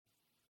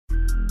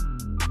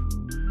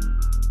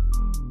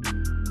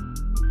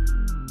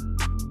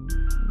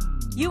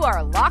You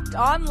are Locked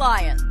On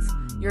Lions,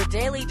 your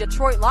daily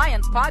Detroit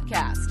Lions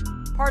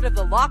podcast, part of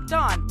the Locked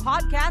On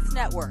Podcast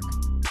Network,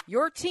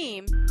 your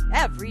team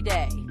every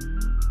day.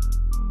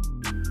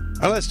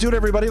 All right, let's do it,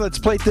 everybody. Let's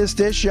plate this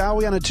dish, shall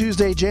we? On a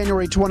Tuesday,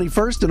 January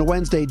 21st and a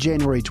Wednesday,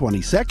 January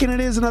 22nd,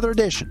 it is another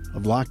edition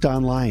of Locked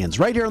On Lions.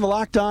 Right here on the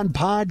Locked On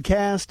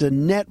Podcast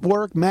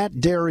Network, Matt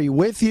Derry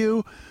with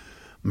you.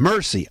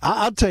 Mercy,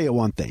 I'll tell you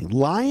one thing.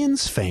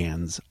 Lions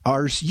fans,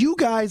 are you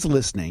guys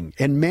listening,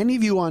 and many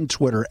of you on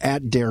Twitter,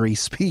 at Derry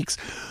Speaks,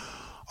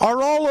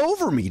 are all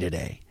over me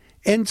today.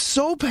 And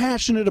so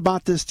passionate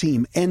about this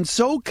team and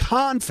so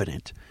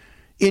confident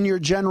in your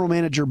general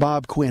manager,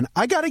 Bob Quinn.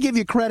 I got to give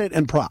you credit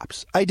and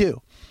props. I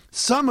do.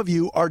 Some of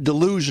you are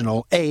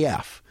delusional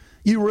AF.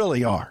 You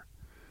really are.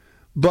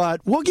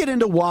 But we'll get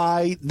into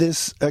why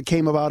this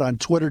came about on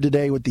Twitter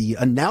today with the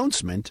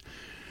announcement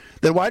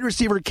that wide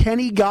receiver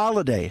Kenny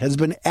Golladay has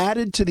been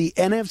added to the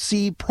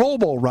NFC Pro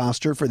Bowl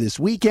roster for this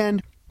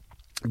weekend.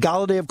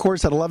 Golladay, of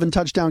course, had 11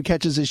 touchdown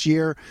catches this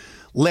year,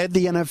 led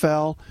the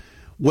NFL.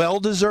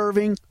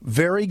 Well-deserving,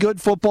 very good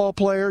football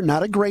player,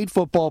 not a great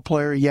football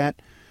player yet.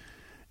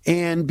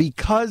 And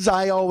because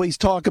I always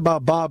talk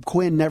about Bob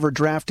Quinn never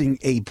drafting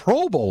a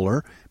Pro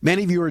Bowler,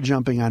 many of you are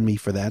jumping on me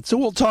for that. So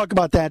we'll talk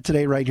about that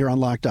today right here on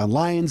Locked On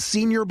Lions.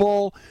 Senior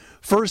Bowl,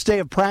 first day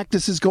of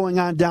practice is going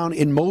on down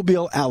in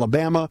Mobile,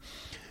 Alabama.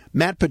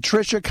 Matt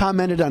Patricia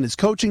commented on his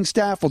coaching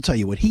staff. We'll tell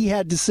you what he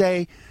had to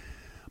say.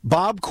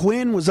 Bob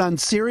Quinn was on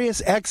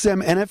Sirius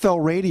XM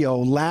NFL radio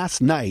last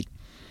night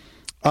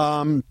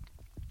on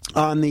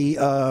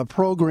the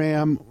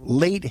program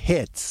Late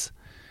Hits.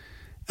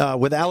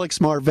 With Alex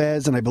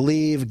Marvez and I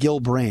believe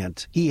Gil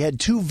Brandt. He had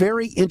two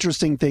very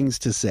interesting things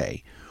to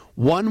say.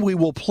 One we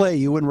will play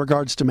you in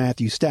regards to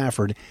Matthew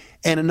Stafford,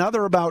 and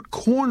another about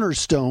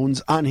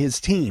cornerstones on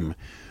his team,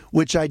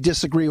 which I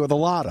disagree with a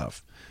lot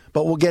of.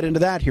 But we'll get into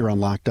that here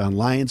on Locked On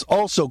Lions.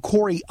 Also,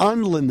 Corey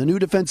Undlin, the new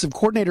defensive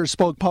coordinator,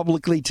 spoke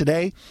publicly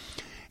today.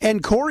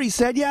 And Corey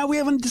said, yeah, we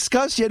haven't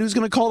discussed yet who's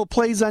going to call the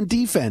plays on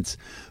defense.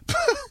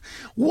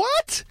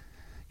 What?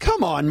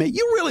 Come on, man.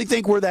 You really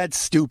think we're that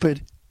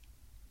stupid?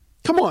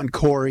 Come on,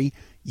 Corey.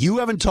 You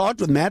haven't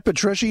talked with Matt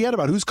Patricia yet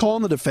about who's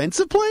calling the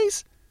defensive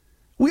plays?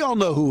 We all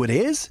know who it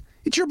is.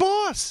 It's your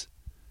boss.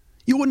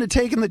 You wouldn't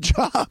have taken the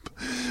job,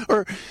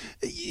 or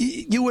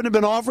you wouldn't have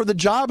been offered the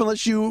job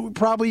unless you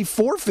probably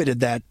forfeited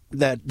that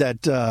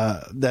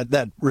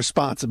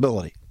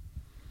responsibility.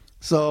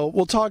 So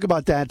we'll talk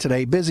about that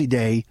today. Busy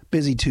day,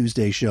 busy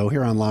Tuesday show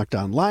here on Locked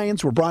On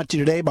Lions. We're brought to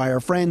you today by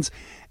our friends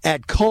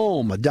at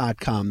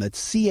Calm.com.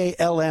 That's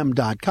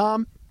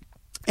CALM.com.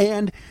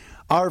 And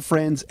our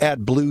friends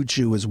at Blue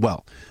Chew as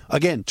well.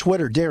 Again,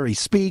 Twitter, Derry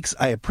Speaks.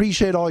 I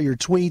appreciate all your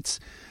tweets.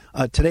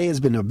 Today has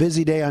been a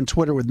busy day on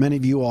Twitter with many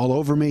of you all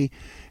over me,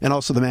 and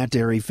also the Matt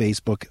Derry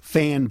Facebook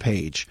fan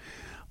page.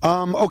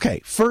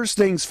 Okay, first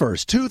things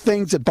first. Two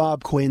things that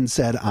Bob Quinn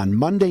said on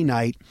Monday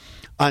night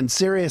on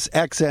Sirius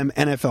XM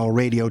NFL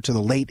Radio to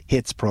the Late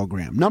Hits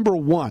program. Number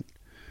one,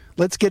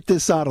 let's get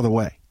this out of the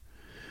way.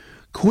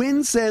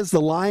 Quinn says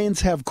the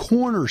Lions have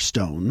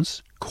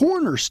cornerstones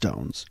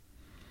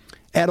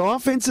at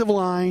offensive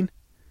line,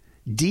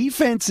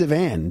 defensive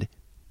end,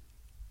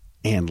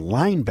 and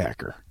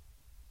linebacker.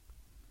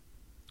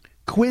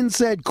 Quinn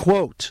said,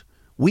 quote,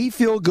 we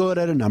feel good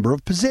at a number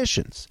of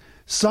positions.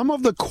 Some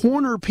of the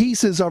corner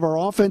pieces of our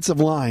offensive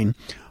line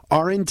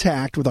are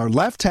intact with our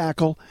left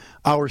tackle,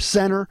 our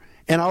center,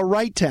 and our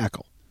right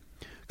tackle.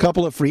 A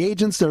couple of free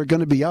agents that are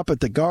going to be up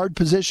at the guard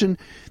position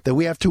that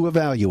we have to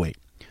evaluate.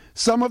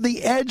 Some of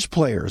the edge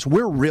players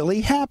we're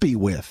really happy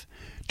with.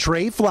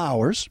 Trey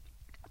Flowers.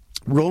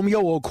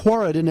 Romeo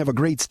Okwara didn't have a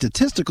great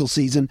statistical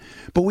season,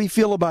 but we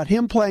feel about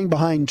him playing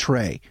behind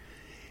Trey.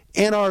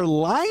 And our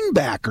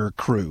linebacker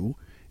crew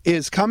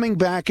is coming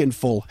back in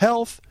full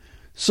health,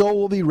 so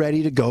we'll be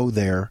ready to go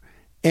there,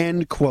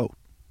 end quote.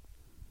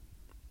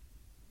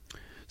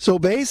 So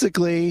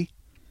basically,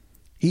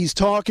 he's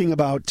talking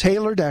about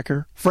Taylor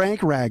Decker, Frank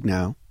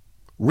Ragnow,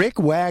 Rick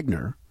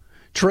Wagner,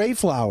 Trey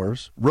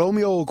Flowers,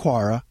 Romeo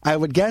Okwara. I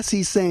would guess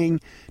he's saying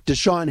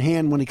Deshaun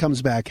Hand when he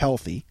comes back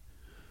healthy,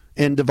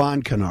 and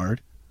Devon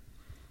Kennard.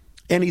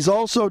 And he's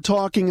also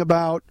talking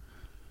about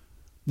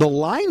the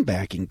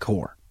linebacking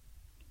core.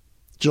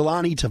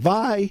 Jelani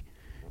Tavai,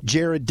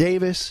 Jared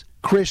Davis,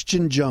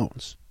 Christian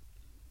Jones.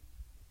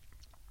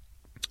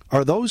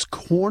 Are those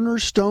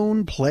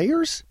cornerstone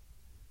players?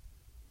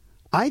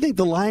 I think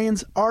the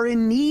Lions are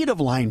in need of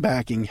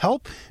linebacking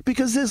help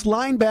because this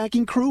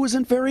linebacking crew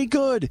isn't very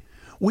good.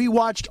 We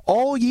watched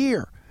all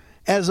year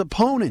as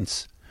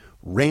opponents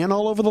ran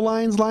all over the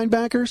Lions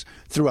linebackers,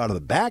 threw out of the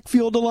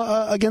backfield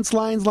against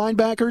Lions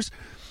linebackers,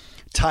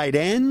 tight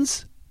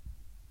ends,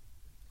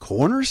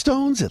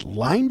 cornerstones at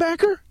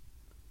linebacker.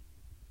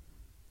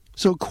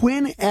 So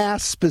Quinn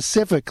asked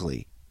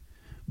specifically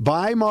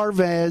by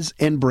Marvez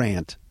and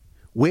Brandt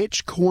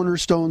which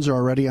cornerstones are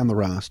already on the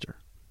roster.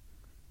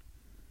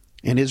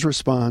 And his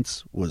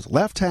response was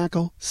left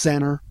tackle,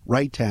 center,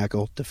 right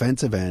tackle,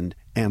 defensive end,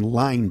 and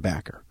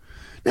linebacker.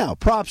 Now,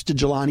 props to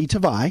Jelani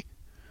Tavai.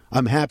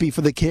 I'm happy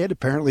for the kid.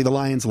 Apparently the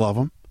Lions love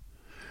him.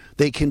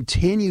 They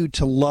continue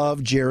to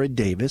love Jared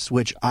Davis,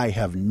 which I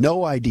have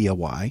no idea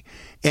why.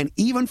 And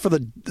even for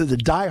the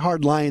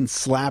diehard Lions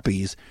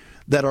slappies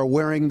that are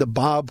wearing the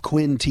Bob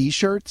Quinn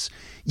T-shirts,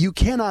 you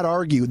cannot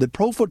argue that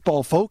Pro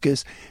Football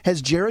Focus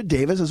has Jared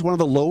Davis as one of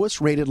the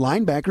lowest rated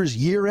linebackers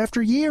year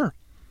after year.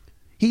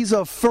 He's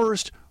a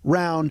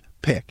first-round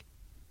pick.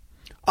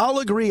 I'll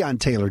agree on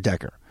Taylor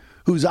Decker,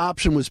 whose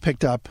option was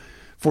picked up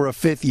for a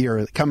fifth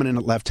year coming in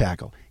at left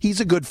tackle. He's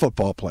a good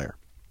football player.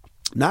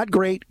 Not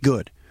great,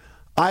 good.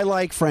 I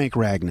like Frank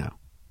Ragnow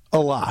a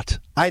lot.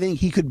 I think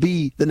he could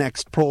be the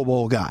next Pro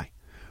Bowl guy.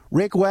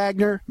 Rick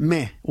Wagner,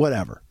 meh,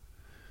 whatever.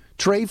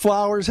 Trey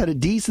Flowers had a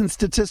decent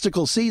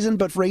statistical season,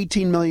 but for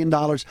 $18 million,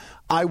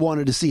 I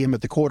wanted to see him at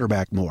the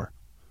quarterback more.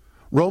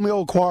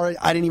 Romeo Okwara,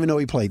 I didn't even know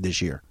he played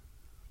this year.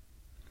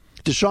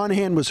 Deshaun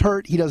Hand was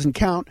hurt. He doesn't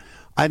count.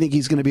 I think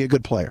he's going to be a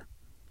good player.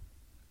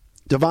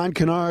 Devon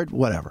Kennard,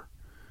 whatever.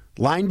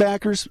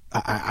 Linebackers,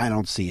 I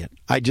don't see it.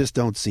 I just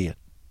don't see it.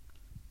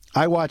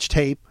 I watch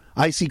tape.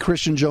 I see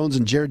Christian Jones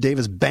and Jared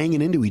Davis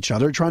banging into each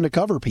other trying to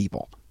cover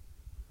people.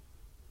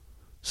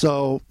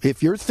 So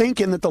if you're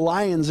thinking that the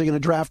Lions are going to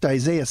draft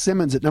Isaiah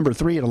Simmons at number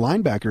 3 at a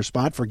linebacker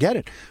spot, forget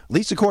it. At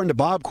least according to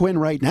Bob Quinn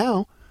right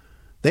now,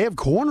 they have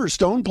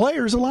cornerstone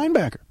players at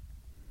linebacker.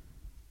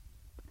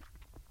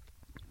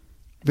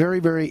 Very,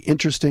 very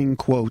interesting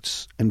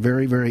quotes and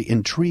very, very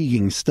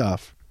intriguing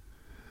stuff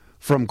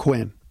from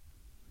Quinn.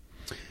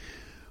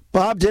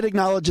 Bob did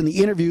acknowledge in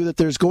the interview that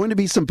there's going to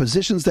be some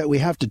positions that we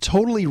have to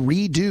totally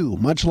redo,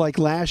 much like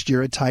last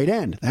year at tight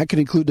end. That could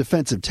include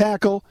defensive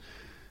tackle.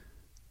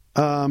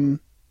 He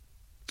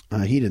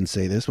didn't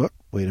say this.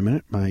 Wait a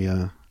minute.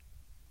 My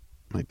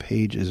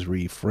page is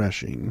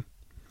refreshing.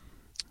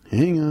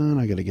 Hang on.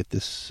 I got to get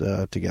this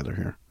together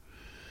here.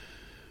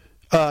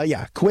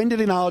 Quinn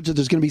did acknowledge that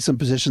there's going to be some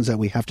positions that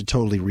we have to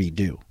totally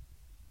redo.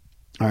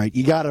 All right,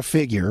 you got to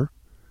figure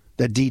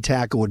that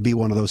D-tackle would be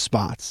one of those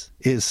spots.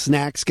 Is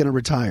Snacks going to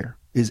retire?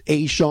 Is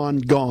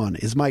A'Shawn gone?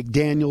 Is Mike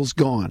Daniels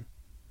gone?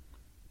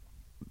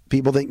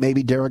 People think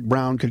maybe Derek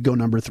Brown could go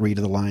number 3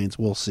 to the Lions.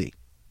 We'll see.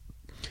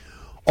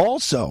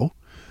 Also,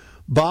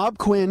 Bob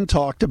Quinn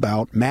talked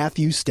about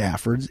Matthew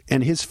Stafford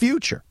and his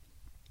future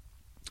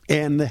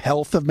and the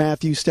health of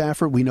Matthew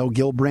Stafford. We know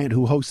Gil Brandt,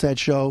 who hosts that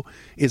show,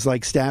 is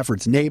like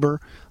Stafford's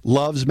neighbor,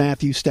 loves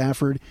Matthew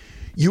Stafford.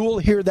 You will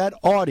hear that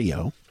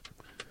audio,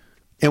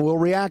 and we'll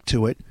react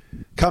to it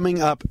coming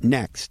up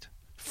next.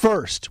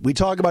 First, we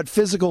talk about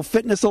physical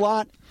fitness a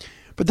lot,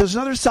 but there's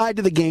another side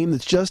to the game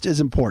that's just as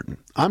important.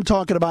 I'm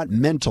talking about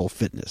mental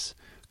fitness.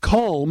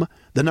 Calm,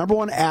 the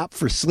 #1 app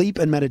for sleep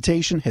and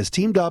meditation, has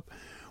teamed up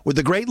with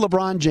the great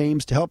LeBron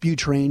James to help you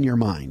train your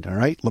mind. All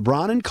right?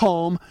 LeBron and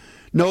Calm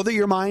know that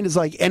your mind is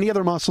like any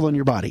other muscle in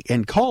your body,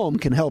 and Calm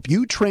can help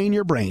you train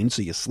your brain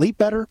so you sleep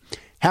better,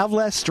 have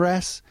less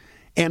stress,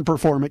 and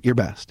perform at your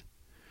best.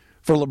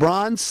 For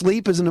LeBron,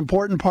 sleep is an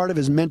important part of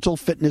his mental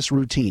fitness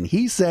routine.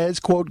 He says,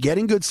 quote,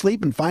 getting good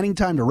sleep and finding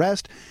time to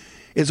rest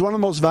is one of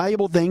the most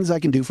valuable things I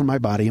can do for my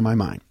body and my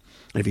mind.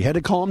 And if you head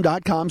to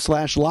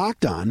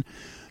calm.com/lockedon,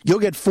 you'll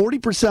get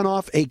 40%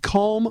 off a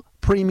Calm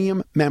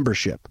premium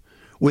membership.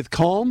 With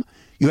Calm,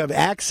 you have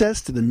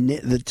access to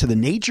the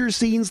nature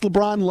scenes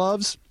LeBron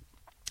loves,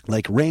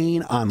 like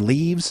rain on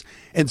leaves,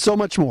 and so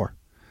much more.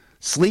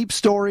 Sleep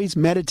stories,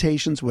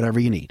 meditations, whatever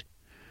you need.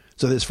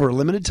 So this for a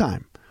limited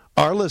time.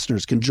 Our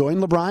listeners can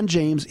join LeBron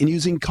James in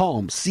using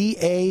Calm,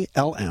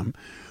 C-A-L-M,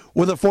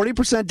 with a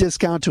 40%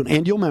 discount to an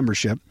annual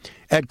membership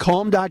at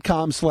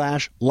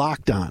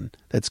calm.com/lockedon.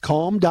 That's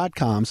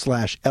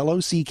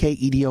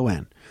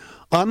calm.com/LOCKEDON.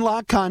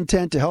 Unlock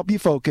content to help you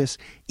focus,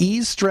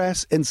 ease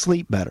stress, and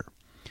sleep better.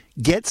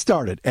 Get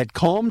started at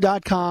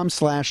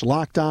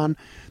calm.com/lockedon.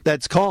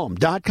 That's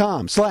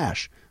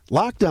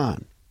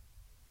calm.com/lockedon.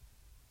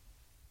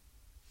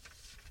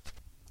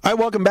 All right,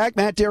 welcome back.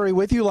 Matt Derry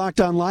with you, Locked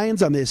On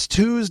Lions, on this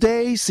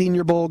Tuesday.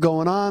 Senior Bowl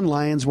going on.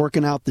 Lions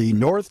working out the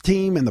North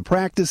team and the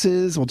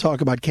practices. We'll talk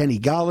about Kenny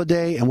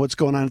Golladay and what's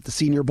going on at the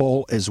Senior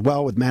Bowl as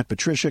well with Matt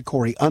Patricia,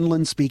 Corey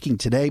Unlin speaking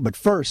today. But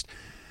first,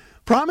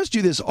 promised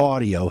you this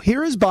audio.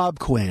 Here is Bob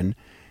Quinn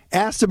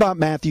asked about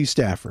Matthew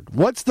Stafford.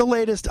 What's the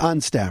latest on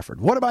Stafford?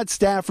 What about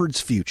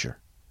Stafford's future?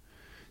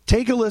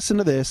 Take a listen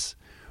to this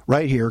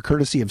right here,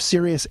 courtesy of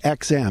Sirius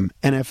XM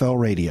NFL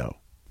Radio.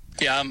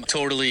 Yeah, I'm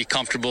totally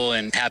comfortable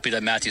and happy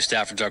that Matthew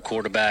Stafford's our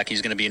quarterback.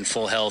 He's going to be in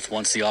full health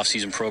once the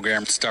offseason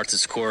program starts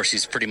its course.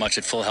 He's pretty much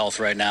at full health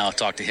right now. I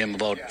talked to him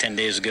about 10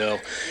 days ago.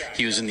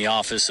 He was in the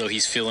office, so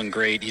he's feeling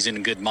great. He's in a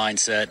good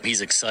mindset.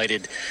 He's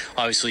excited.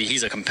 Obviously,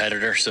 he's a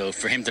competitor, so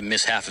for him to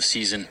miss half a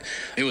season,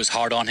 it was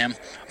hard on him.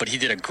 But he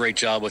did a great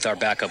job with our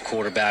backup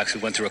quarterbacks.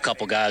 We went through a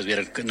couple guys. We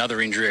had another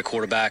injury at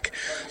quarterback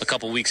a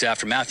couple weeks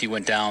after Matthew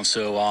went down.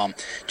 So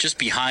just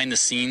behind the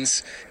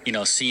scenes,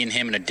 seeing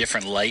him in a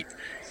different light,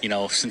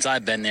 since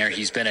I've been there,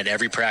 he's been at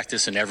every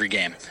practice and every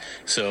game.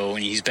 So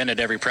he's been at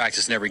every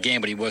practice and every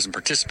game, but he wasn't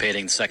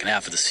participating in the second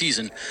half of the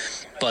season.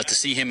 But to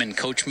see him in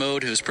coach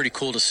mode, it was pretty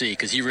cool to see,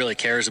 because he really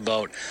cares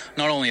about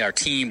not only our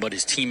team, but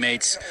his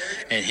teammates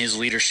and his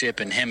leadership,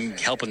 and him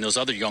helping those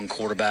other young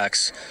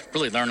quarterbacks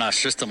really learn our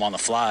system on the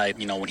fly,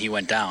 when he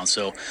went down.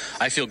 So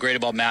I feel great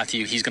about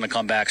Matthew. He's going to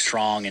come back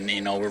strong, and,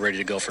 we're ready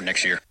to go for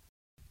next year.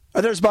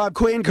 There's Bob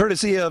Quinn,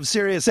 courtesy of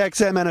Sirius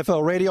XM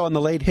NFL Radio on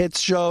the Late Hits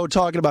show,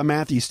 talking about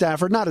Matthew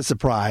Stafford. Not a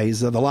surprise.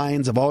 The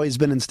Lions have always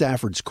been in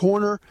Stafford's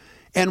corner.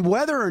 And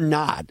whether or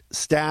not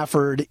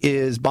Stafford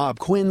is Bob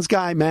Quinn's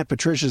guy, Matt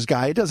Patricia's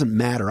guy, it doesn't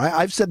matter.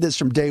 I've said this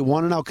from day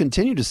one, and I'll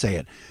continue to say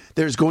it.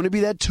 There's going to be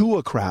that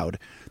Tua crowd.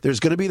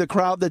 There's going to be the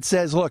crowd that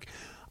says, look,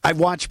 I've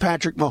watched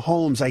Patrick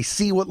Mahomes. I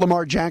see what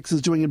Lamar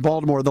Jackson's doing in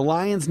Baltimore. The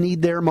Lions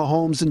need their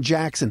Mahomes and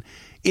Jackson.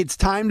 It's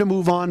time to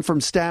move on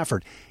from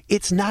Stafford.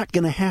 It's not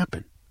going to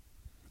happen.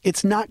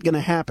 It's not going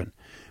to happen.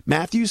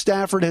 Matthew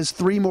Stafford has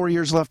 3 more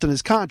years left in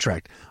his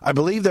contract. I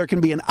believe there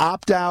can be an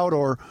opt-out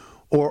or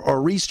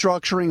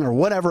restructuring or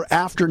whatever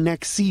after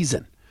next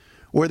season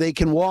where they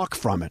can walk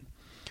from it.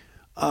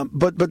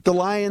 But the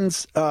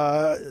Lions,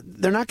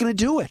 they're not going to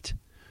do it.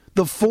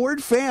 The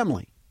Ford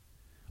family,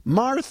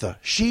 Martha,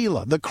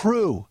 Sheila, the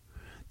crew,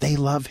 they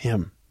love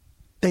him.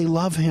 They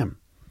love him.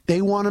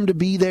 They want him to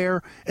be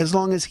there as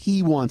long as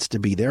he wants to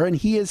be there. And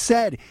he has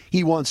said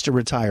he wants to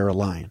retire a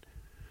Lion.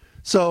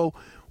 So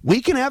we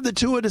can have the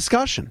Tua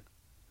discussion,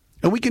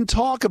 and we can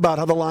talk about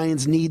how the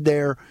Lions need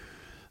their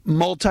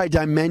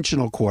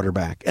multi-dimensional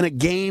quarterback and a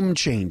game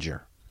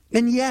changer.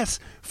 And yes,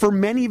 for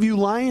many of you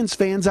Lions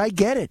fans, I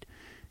get it.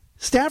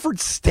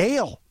 Stafford's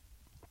stale.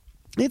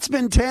 It's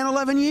been 10,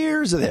 11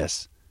 years of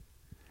this.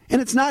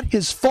 And it's not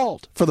his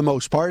fault for the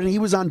most part, and he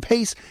was on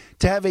pace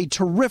to have a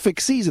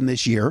terrific season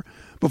this year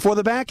before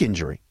the back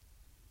injury.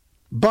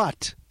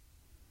 But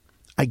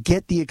I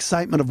get the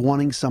excitement of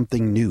wanting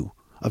something new,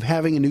 of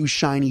having a new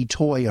shiny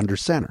toy under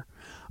center.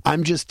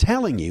 I'm just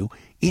telling you,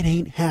 it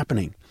ain't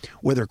happening.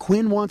 Whether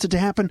Quinn wants it to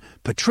happen,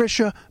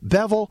 Patricia,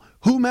 Bevel,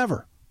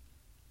 whomever.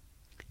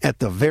 At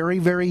the very,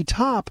 very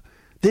top,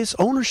 this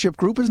ownership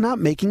group is not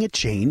making a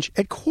change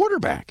at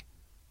quarterback.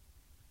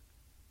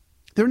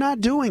 They're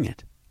not doing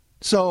it.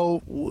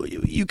 So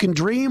you can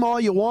dream all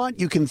you want.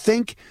 You can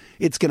think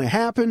it's going to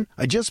happen.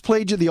 I just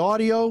played you the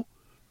audio.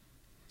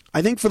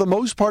 I think for the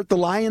most part, the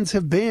Lions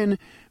have been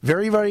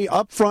very, very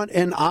upfront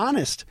and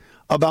honest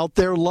about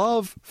their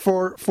love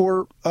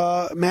for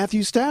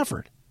Matthew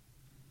Stafford,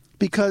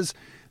 because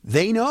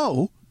they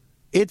know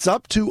it's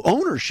up to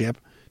ownership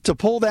to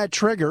pull that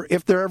trigger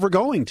if they're ever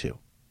going to,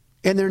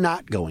 and they're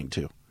not going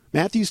to.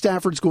 Matthew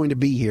Stafford's going to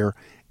be here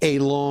a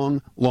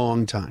long,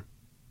 long time.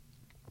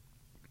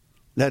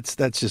 That's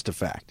just a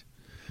fact.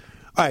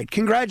 All right,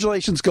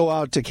 congratulations go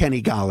out to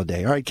Kenny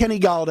Golladay. All right, Kenny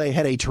Golladay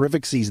had a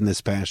terrific season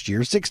this past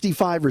year,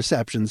 65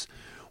 receptions,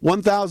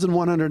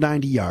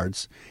 1,190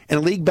 yards, and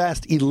a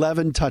league-best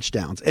 11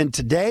 touchdowns. And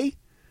today,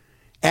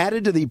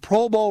 added to the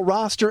Pro Bowl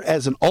roster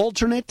as an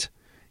alternate,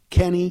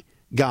 Kenny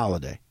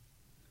Golladay.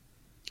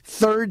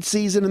 3rd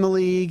season in the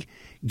league,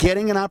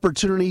 getting an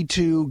opportunity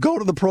to go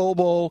to the Pro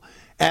Bowl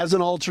as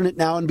an alternate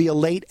now and be a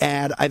late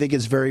add, I think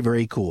is very,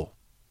 very cool.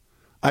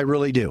 I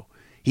really do.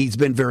 He's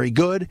been very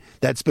good.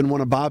 That's been one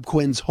of Bob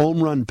Quinn's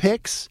home run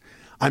picks.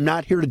 I'm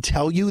not here to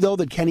tell you, though,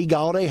 that Kenny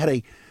Golladay had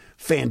a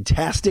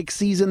fantastic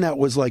season that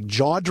was like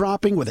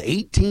jaw-dropping with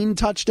 18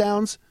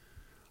 touchdowns.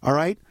 All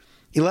right?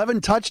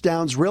 11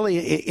 touchdowns really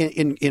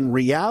in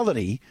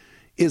reality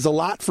is a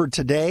lot for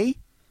today,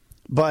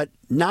 but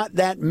not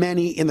that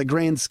many in the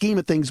grand scheme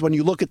of things when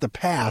you look at the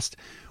past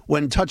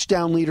when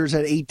touchdown leaders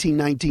had 18,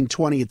 19,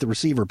 20 at the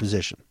receiver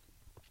position.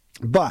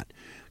 But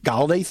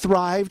Golladay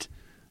thrived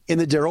in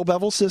the Darrell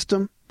Bevell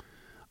system,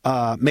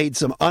 made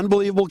some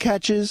unbelievable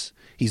catches.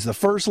 He's the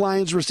first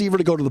Lions receiver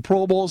to go to the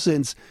Pro Bowl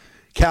since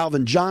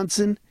Calvin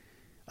Johnson,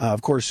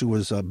 of course, who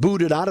was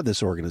booted out of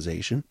this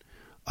organization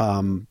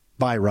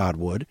by Rod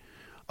Wood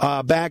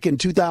back in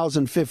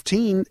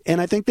 2015, and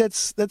I think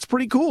that's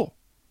pretty cool.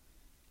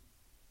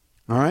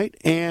 All right,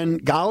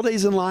 and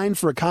Galladay's in line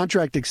for a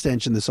contract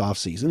extension this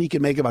offseason. He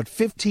can make about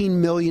 $15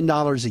 million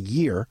a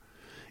year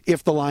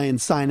if the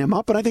Lions sign him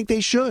up, and I think they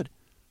should.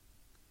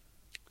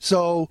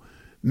 So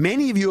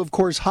many of you, of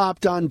course,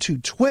 hopped onto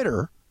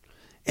Twitter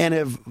and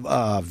have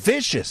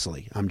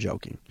viciously, I'm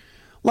joking,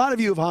 a lot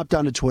of you have hopped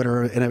onto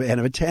Twitter and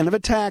have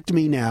attacked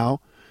me now,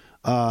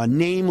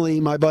 namely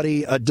my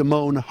buddy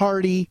Damone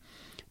Hardy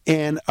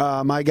and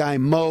my guy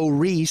Mo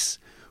Reese,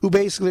 who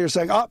basically are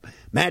saying,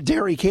 Matt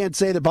Derry can't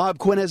say that Bob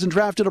Quinn hasn't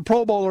drafted a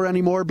Pro Bowler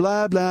anymore,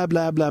 blah, blah,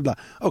 blah, blah, blah.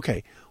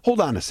 Okay,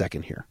 hold on a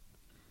second here.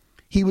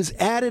 He was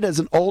added as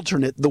an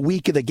alternate the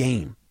week of the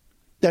game.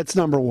 That's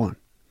number one.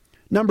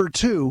 Number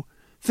two,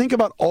 think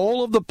about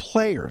all of the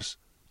players.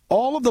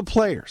 All of the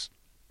players.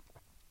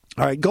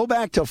 All right, go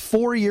back to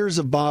 4 years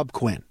of Bob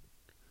Quinn.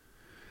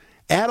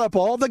 Add up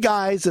all the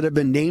guys that have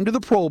been named to the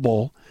Pro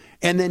Bowl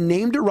and then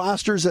named to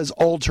rosters as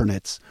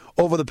alternates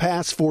over the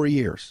past 4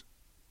 years.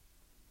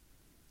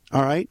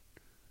 All right?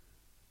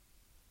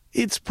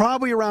 it's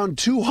probably around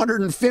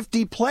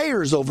 250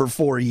 players over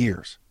 4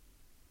 years.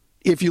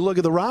 If you look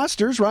at the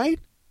rosters, right?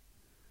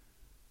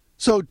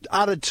 So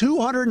out of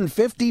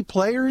 250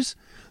 players,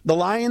 the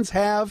Lions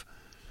have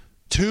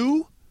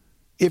 2,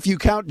 if you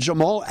count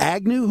Jamal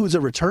Agnew, who's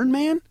a return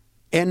man,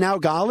 and now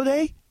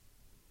Golladay.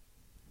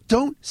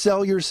 Don't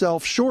sell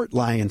yourself short,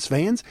 Lions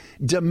fans.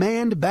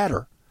 Demand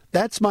better.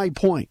 That's my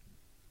point.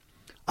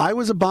 I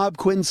was a Bob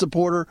Quinn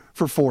supporter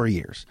for 4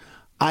 years.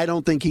 I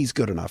don't think he's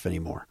good enough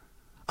anymore.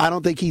 I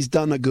don't think he's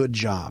done a good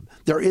job.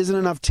 There isn't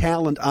enough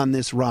talent on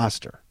this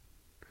roster.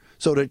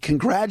 So to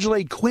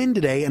congratulate Quinn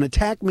today and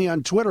attack me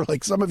on Twitter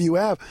like some of you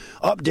have,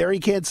 Derry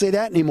can't say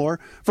that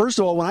anymore. First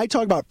of all, when I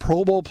talk about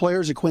Pro Bowl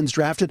players that Quinn's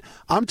drafted,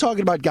 I'm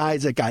talking about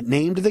guys that got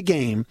named to the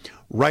game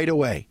right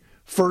away.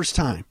 First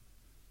time.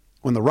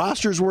 When the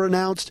rosters were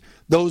announced,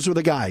 those were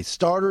the guys,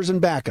 starters and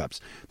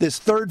backups. This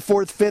 3rd,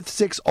 4th, 5th,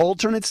 6th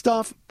alternate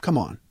stuff, come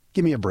on,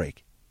 give me a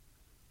break.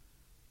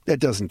 That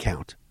doesn't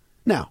count.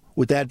 Now,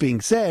 with that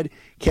being said,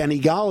 Kenny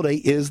Golladay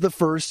is the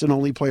first and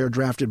only player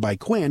drafted by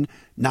Quinn,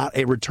 not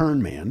a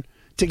return man,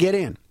 to get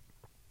in.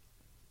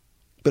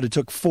 But it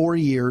took 4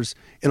 years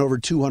and over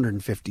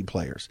 250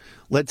 players.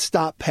 Let's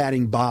stop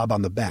patting Bob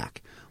on the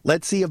back.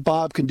 Let's see if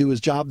Bob can do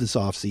his job this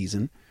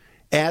offseason.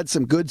 Add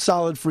some good,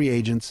 solid free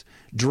agents,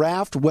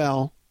 draft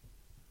well,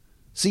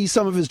 see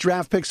some of his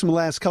draft picks from the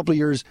last couple of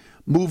years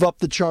move up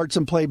the charts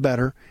and play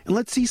better, and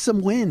let's see some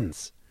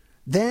wins.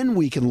 Then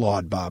we can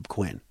laud Bob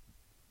Quinn.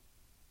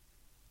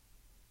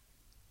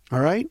 All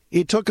right?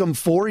 It took him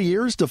 4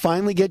 years to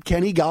finally get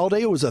Kenny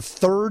Golladay. It was a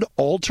 3rd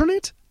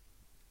alternate.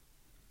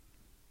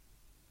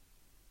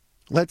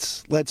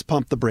 Let's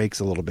pump the brakes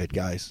a little bit,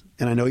 guys.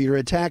 And I know you're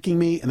attacking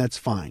me, and that's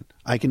fine.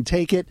 I can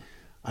take it.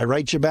 I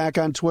write you back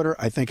on Twitter.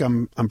 I think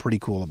I'm pretty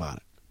cool about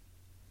it.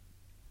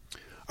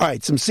 All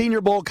right, some Senior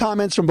Bowl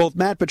comments from both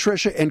Matt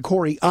Patricia and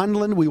Corey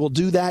Undlin. We will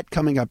do that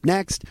coming up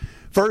next.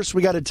 First,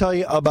 we got to tell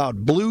you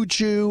about Blue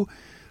Chew.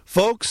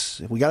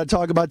 Folks, we got to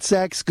talk about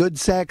sex, good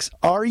sex.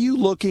 Are you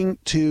looking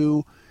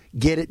to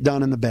get it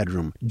done in the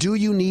bedroom? Do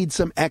you need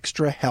some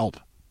extra help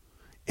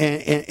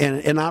and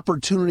an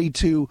opportunity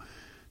to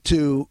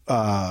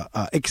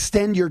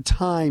extend your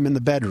time in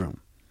the bedroom?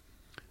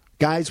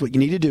 Guys, what you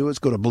need to do is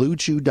go to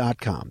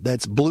BlueChew.com.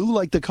 That's blue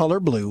like the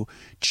color blue,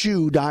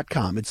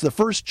 chew.com. It's the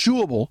first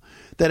chewable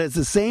that has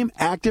the same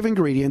active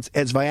ingredients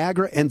as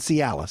Viagra and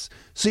Cialis.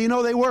 So you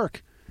know they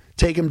work.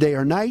 Take them day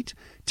or night.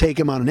 Take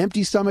them on an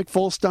empty stomach,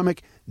 full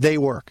stomach. They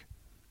work.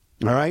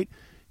 All right?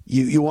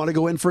 You want to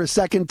go in for a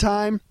second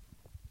time?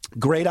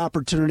 Great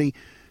opportunity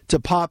to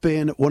pop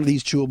in one of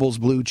these chewables,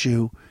 Blue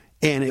Chew,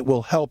 and it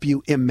will help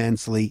you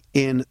immensely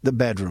in the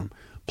bedroom.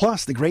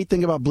 Plus, the great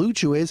thing about Blue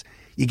Chew is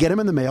you get them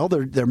in the mail.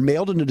 They're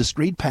mailed in a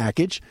discreet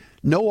package.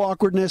 No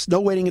awkwardness, no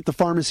waiting at the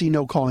pharmacy,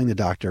 no calling the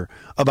doctor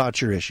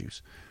about your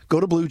issues. Go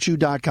to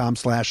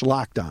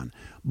BlueChew.com/LockedOn.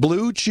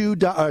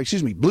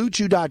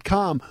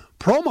 BlueChew.com,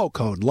 promo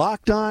code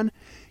LockedOn.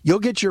 You'll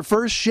get your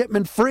first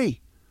shipment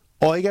free.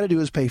 All you got to do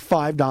is pay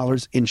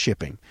 $5 in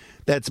shipping.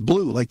 That's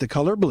blue, like the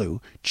color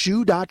blue,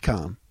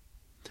 chew.com.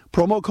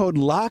 Promo code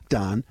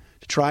LockedOn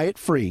to try it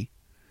free.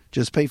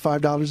 Just pay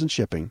 $5 in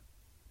shipping.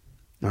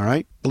 All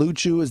right? Blue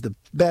Chew is the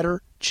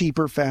better,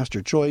 cheaper,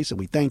 faster choice, and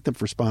we thank them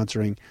for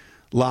sponsoring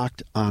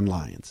Locked on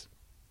Lions.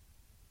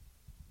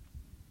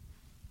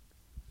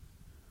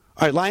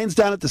 All right, Lions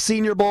down at the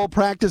Senior Bowl.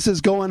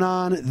 Practices going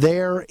on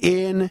there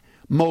in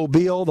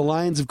Mobile. The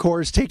Lions, of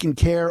course, taking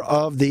care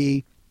of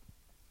the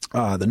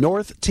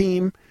North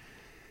team.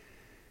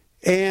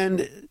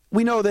 And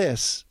we know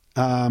this.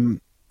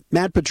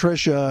 Matt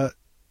Patricia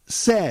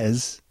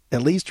says,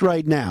 at least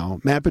right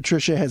now, Matt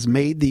Patricia has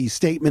made the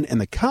statement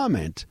and the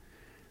comment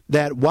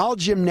that while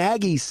Jim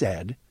Nagy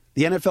said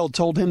the NFL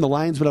told him the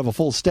Lions would have a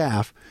full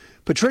staff,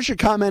 Patricia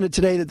commented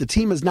today that the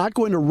team is not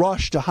going to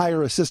rush to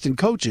hire assistant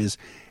coaches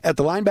at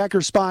the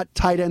linebacker spot,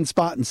 tight end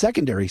spot, and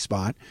secondary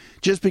spot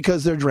just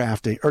because they're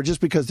drafting or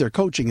just because they're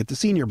coaching at the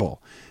Senior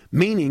Bowl.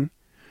 Meaning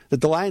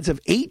that the Lions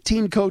have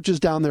 18 coaches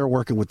down there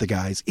working with the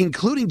guys,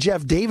 including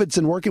Jeff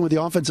Davidson working with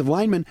the offensive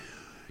linemen.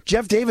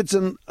 Jeff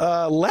Davidson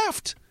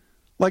left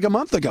like a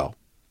month ago,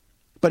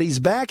 but he's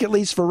back, at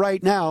least for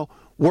right now,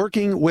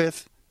 working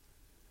with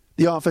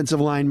the offensive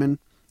linemen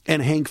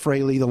and Hank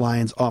Fraley, the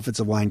Lions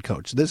offensive line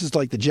coach. This is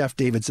like the Jeff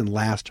Davidson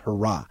last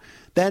hurrah.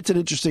 That's an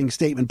interesting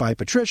statement by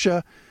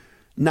Patricia,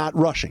 not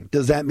rushing.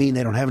 Does that mean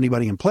they don't have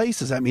anybody in place?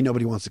 Does that mean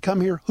nobody wants to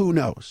come here? Who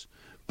knows?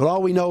 But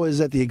all we know is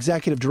that the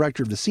executive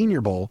director of the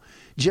Senior Bowl,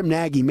 Jim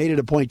Nagy, made it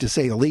a point to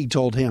say the league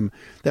told him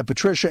that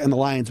Patricia and the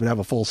Lions would have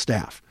a full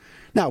staff.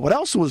 Now, what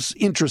else was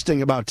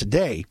interesting about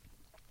today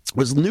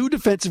was new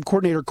defensive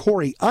coordinator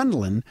Corey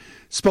Undlin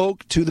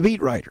spoke to the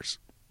beat writers.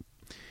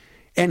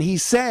 And he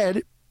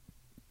said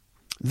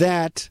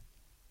that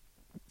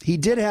he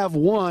did have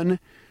one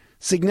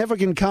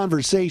significant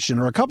conversation,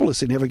 or a couple of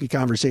significant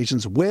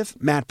conversations,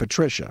 with Matt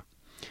Patricia.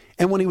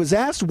 And when he was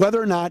asked whether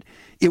or not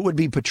it would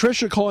be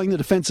Patricia calling the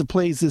defensive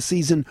plays this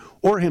season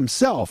or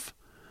himself,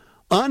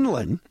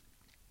 Undlin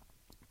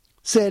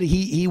said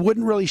he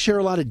wouldn't really share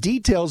a lot of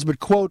details, but,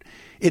 quote,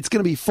 it's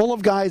going to be full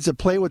of guys that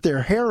play with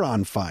their hair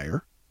on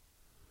fire,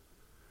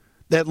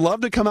 that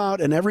love to come out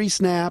in every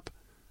snap,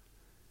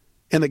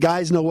 and the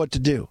guys know what to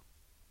do.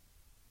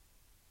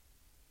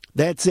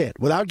 That's it.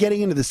 Without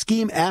getting into the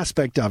scheme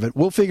aspect of it,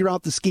 we'll figure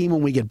out the scheme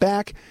when we get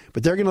back,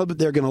 but they're going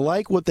to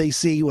like what they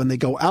see when they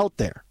go out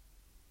there.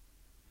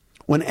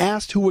 When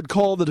asked who would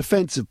call the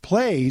defensive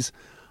plays,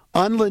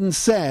 Undlin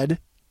said,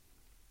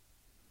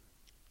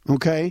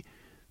 okay,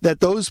 that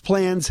those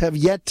plans have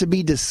yet to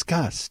be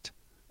discussed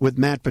with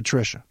Matt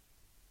Patricia.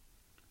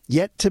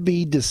 Yet to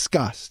be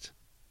discussed.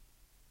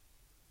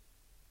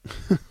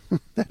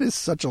 That is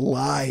such a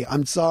lie.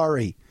 I'm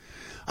sorry.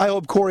 I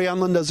hope Corey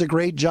Undlin does a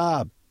great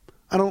job.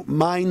 I don't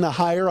mind the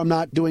hire. I'm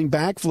not doing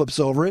backflips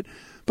over it.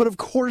 But of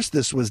course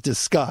this was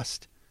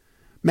discussed.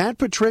 Matt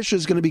Patricia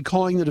is going to be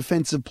calling the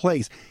defensive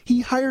plays.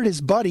 He hired his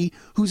buddy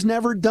who's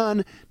never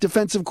done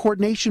defensive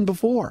coordination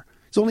before.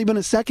 He's only been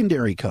a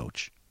secondary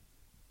coach.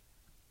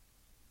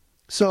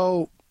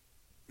 So,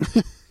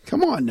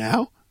 come on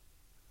now.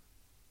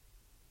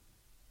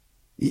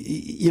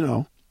 You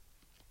know,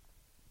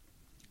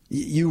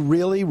 you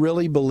really,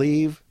 really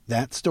believe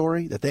that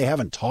story, that they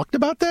haven't talked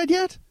about that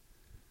yet?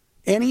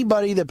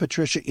 Anybody that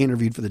Patricia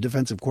interviewed for the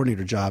defensive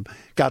coordinator job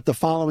got the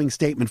following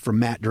statement from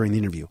Matt during the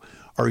interview.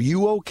 Are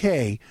you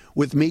okay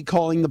with me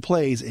calling the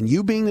plays and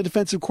you being the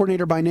defensive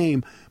coordinator by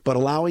name, but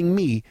allowing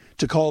me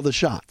to call the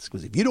shots?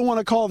 Because if you don't want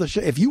to call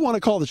if you want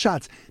to call the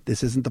shots,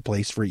 this isn't the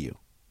place for you.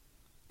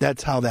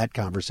 That's how that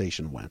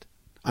conversation went.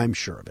 I'm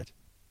sure of it.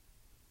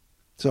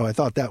 So I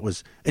thought that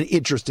was an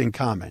interesting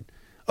comment.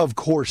 Of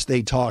course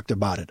they talked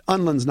about it.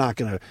 Undlin's not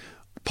going to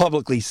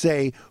publicly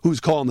say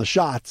who's calling the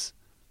shots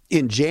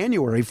in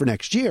January for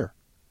next year.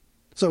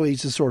 So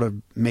he's just sort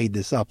of made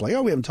this up like,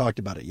 oh, we haven't talked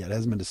about it yet. It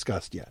hasn't been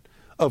discussed yet.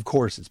 Of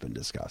course it's been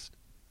discussed.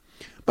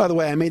 By the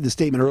way, I made the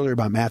statement earlier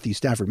about Matthew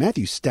Stafford.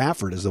 Matthew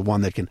Stafford is the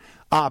one that can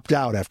opt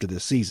out after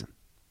this season.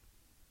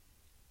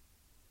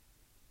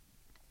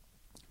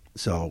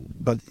 So,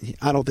 but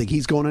I don't think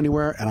he's going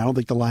anywhere, and I don't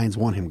think the Lions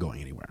want him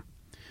going anywhere.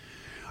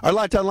 Our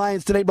Locked On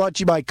Lions today brought to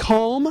you by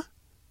Calm.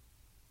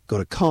 Go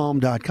to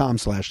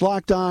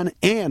calm.com/lockedon.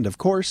 And, of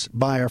course,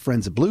 by our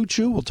friends at Blue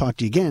Chew. We'll talk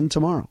to you again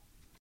tomorrow.